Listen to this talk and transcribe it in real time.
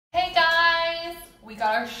we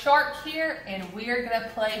got our shark here, and we're gonna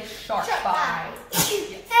play shark fight.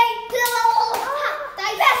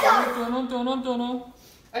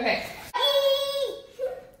 Hey, okay.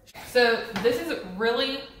 So this is a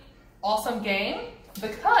really awesome game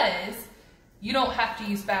because you don't have to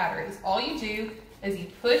use batteries. All you do is you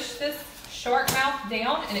push this shark mouth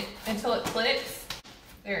down and until it clicks.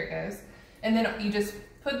 There it goes. And then you just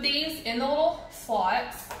put these in the little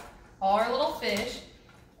slots, all our little fish,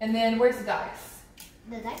 and then where's the dice?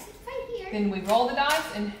 The dice is right here. Then we roll the dice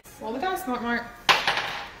and roll the dice, Mark. Mark got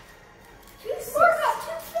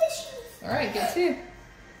 2 fishes. All right, get 2.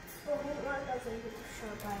 Mark doesn't get the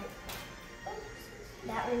shark bite.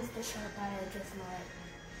 That one's the shark bite, I just marked.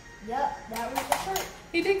 Yep, that one's the shark.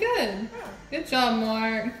 He did good. Yeah. Good job,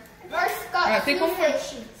 Mark. Mark's got All right, pick 2 one more.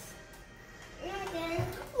 fishes. And then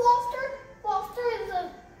Lobster is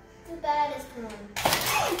the baddest one.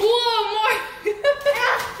 Whoa, Mark!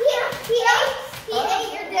 He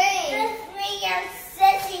ate your day. You're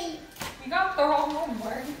sissy. You got the wrong one,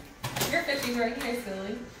 Mark. Your fishy's right here,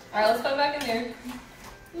 silly. All right, let's put it back in there.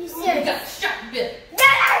 You You serious? got shark bit.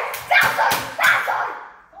 Faster!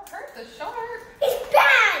 Don't hurt the shark. He's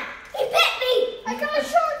bad! He bit me! I got a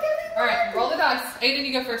shark everywhere! All right, roll the dice. Aiden,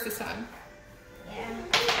 you go first this time. Yeah.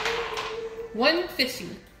 1 fishy.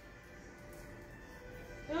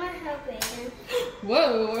 I'm gonna help Aiden.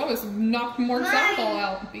 Whoa, I almost knocked Mark's Mine. softball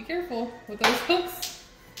out. Be careful with those hooks.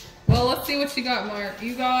 Well, let's see what you got, Mark.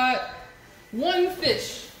 You got 1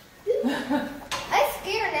 fish. I'm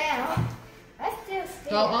scared now. I'm still scared.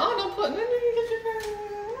 Don't put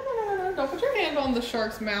don't put your hand on the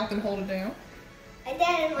shark's mouth and hold it down. And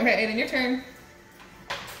then Okay, Aiden, your turn.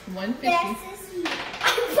 1 fishy. I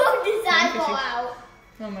pulled his eyeball out.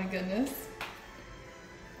 Oh my goodness.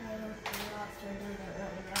 I don't think Lobster didn't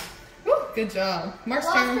let me down. Woo, good job. Mark's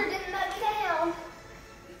Lobster turn. didn't let me down.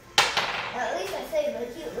 Well, at least I saved a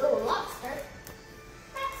cute little lobster.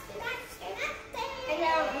 And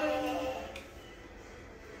now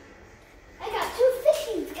I got 2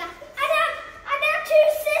 fishies, guys. I got 2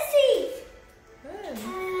 sissies. Good.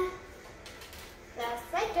 That's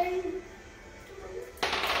my turn.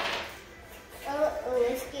 Oh,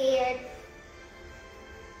 I'm scared.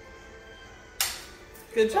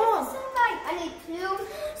 Good job. I need 2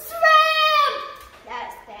 shrimp.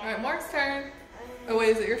 That's bad. All right, Mark's turn. Oh wait,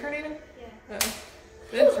 is it your turn, Aiden? Yeah.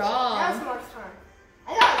 Good That was job. Mark's turn. I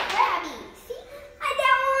got a crabby. See? I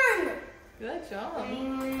got 1. Good job.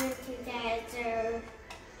 1, 2, 3.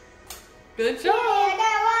 Good Yeah, job. I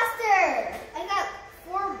got lobster. I got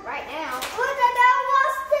 4 right now. Look, I got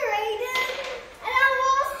lobster, Aiden. I got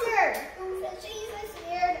lobster. Oh, fishies, I'm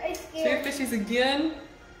scared. I'm See scared. your fishies again.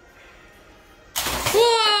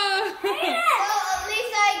 Whoa! Well, at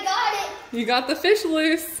least I got it. You got the fish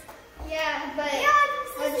loose. Yeah, but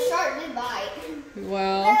the shark did bite.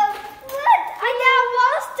 Well, What? I got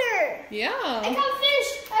lobster. yeah. I got fish.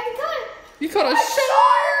 I got You caught a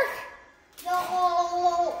shark. no.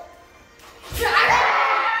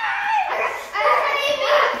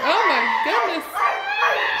 Oh my goodness.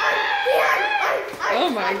 Oh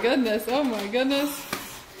my goodness. Oh my goodness.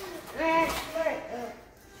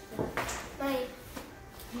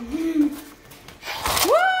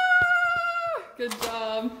 Woo! Good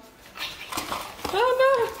job. Oh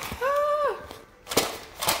no. Ah.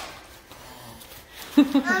 I'm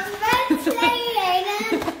ready to play,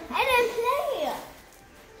 Aiden. I didn't play.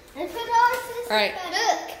 Let's put our sisters All right.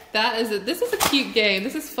 Look. This is a cute game.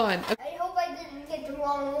 This is fun. I hope I didn't get the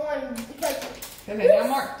wrong one because Okay, now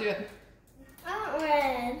Mark, do it. I'm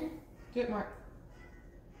red. Do it, Mark.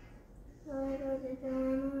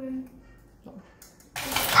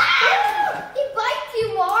 Ah! He bites you,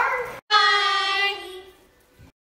 Mark.